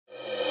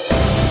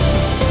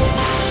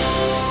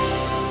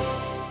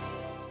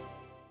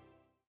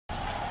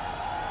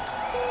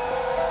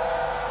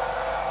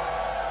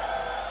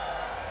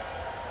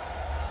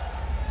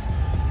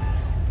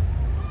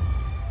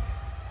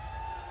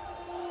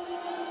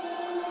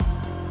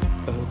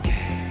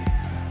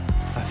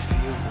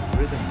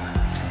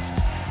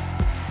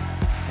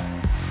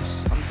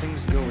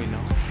is going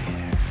on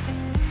here?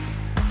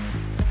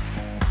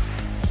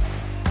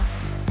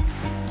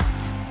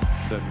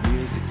 The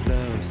music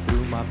flows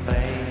through my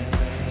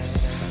veins.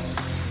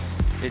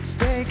 It's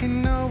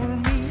taking over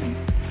me,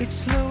 it's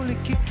slowly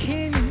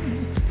kicking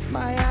in.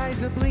 My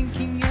eyes are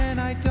blinking and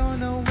I don't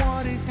know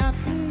what is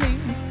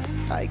happening.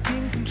 I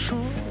can't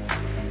control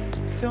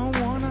it, don't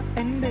wanna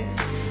end it.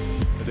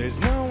 There's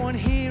no one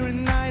here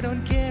and I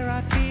don't care.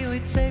 I feel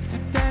it's safe to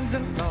dance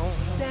alone.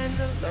 Dance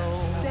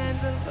alone,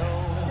 dance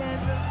alone,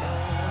 dance alone,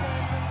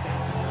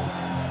 dance alone.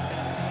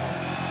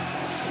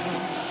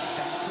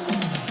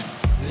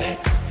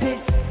 Let's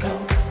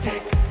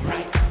discoteque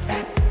right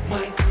at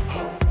my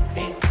home.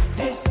 In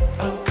this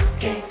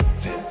okay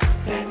to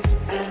dance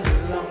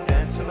alone,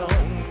 dance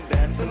alone,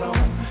 dance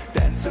alone,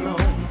 dance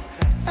alone,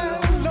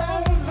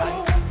 alone. I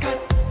got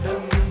the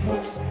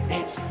moves,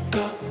 it's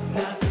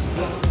gonna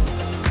blow.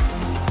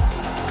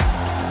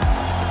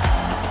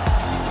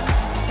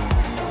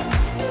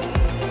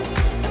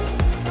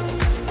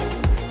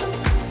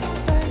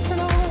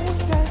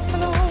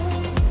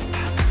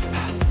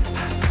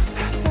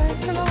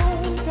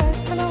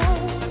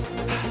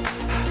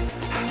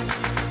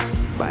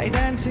 By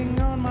dancing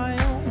on my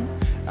own,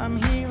 I'm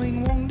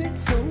healing wounded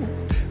soul.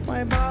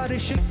 My body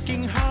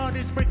shaking, heart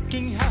is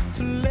breaking, have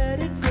to let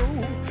it go.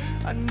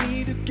 I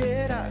need to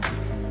get up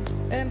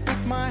and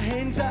put my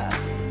hands up.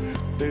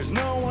 There's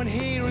no one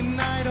here and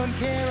I don't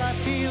care. I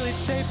feel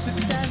it's safe to